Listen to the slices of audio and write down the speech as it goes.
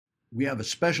We have a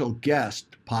special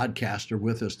guest podcaster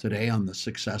with us today on the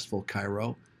Successful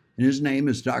Chiro, and his name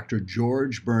is Dr.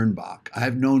 George Birnbach.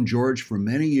 I've known George for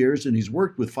many years, and he's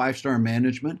worked with 5-Star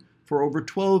Management for over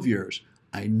 12 years.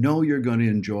 I know you're going to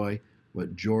enjoy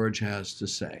what George has to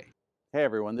say. Hey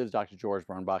everyone, this is Dr. George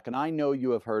Birnbach, and I know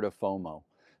you have heard of FOMO,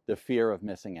 the fear of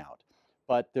missing out.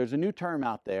 But there's a new term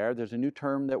out there, there's a new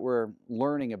term that we're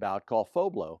learning about called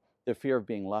FOBLO, the fear of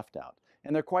being left out.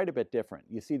 And they're quite a bit different.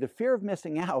 You see, the fear of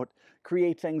missing out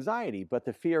creates anxiety, but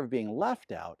the fear of being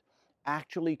left out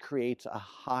actually creates a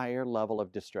higher level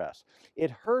of distress.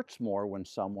 It hurts more when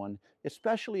someone,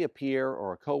 especially a peer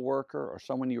or a coworker or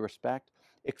someone you respect,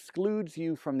 excludes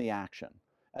you from the action,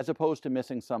 as opposed to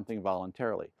missing something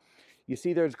voluntarily. You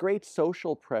see, there's great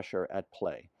social pressure at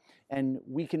play, and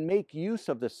we can make use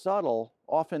of the subtle,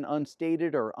 often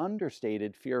unstated or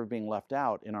understated fear of being left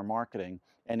out in our marketing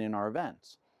and in our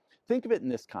events. Think of it in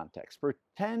this context.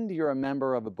 Pretend you're a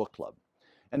member of a book club,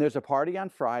 and there's a party on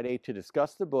Friday to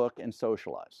discuss the book and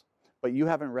socialize, but you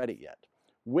haven't read it yet.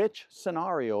 Which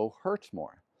scenario hurts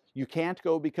more? You can't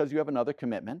go because you have another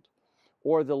commitment,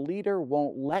 or the leader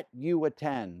won't let you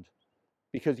attend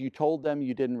because you told them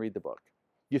you didn't read the book.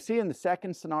 You see, in the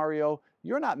second scenario,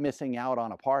 you're not missing out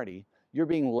on a party, you're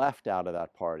being left out of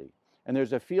that party. And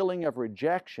there's a feeling of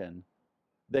rejection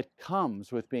that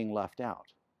comes with being left out.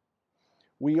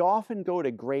 We often go to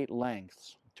great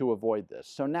lengths to avoid this.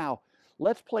 So now,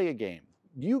 let's play a game.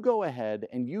 You go ahead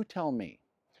and you tell me,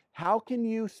 how can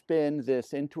you spin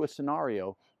this into a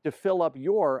scenario to fill up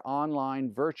your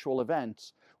online virtual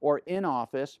events or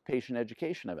in-office patient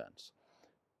education events?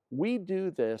 We do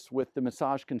this with the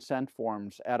massage consent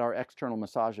forms at our external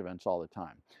massage events all the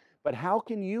time. But how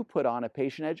can you put on a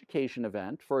patient education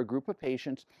event for a group of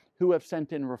patients who have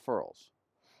sent in referrals?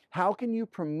 How can you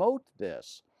promote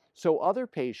this so other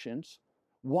patients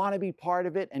want to be part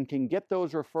of it and can get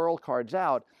those referral cards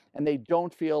out and they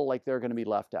don't feel like they're going to be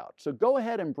left out? So go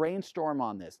ahead and brainstorm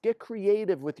on this. Get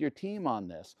creative with your team on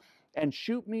this and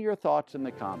shoot me your thoughts in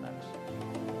the comments.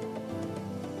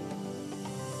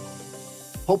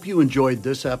 Hope you enjoyed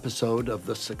this episode of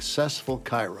the Successful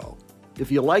Chiro.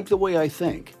 If you like the way I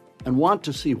think and want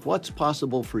to see what's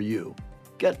possible for you,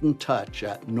 get in touch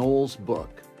at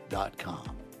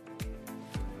knowlesbook.com.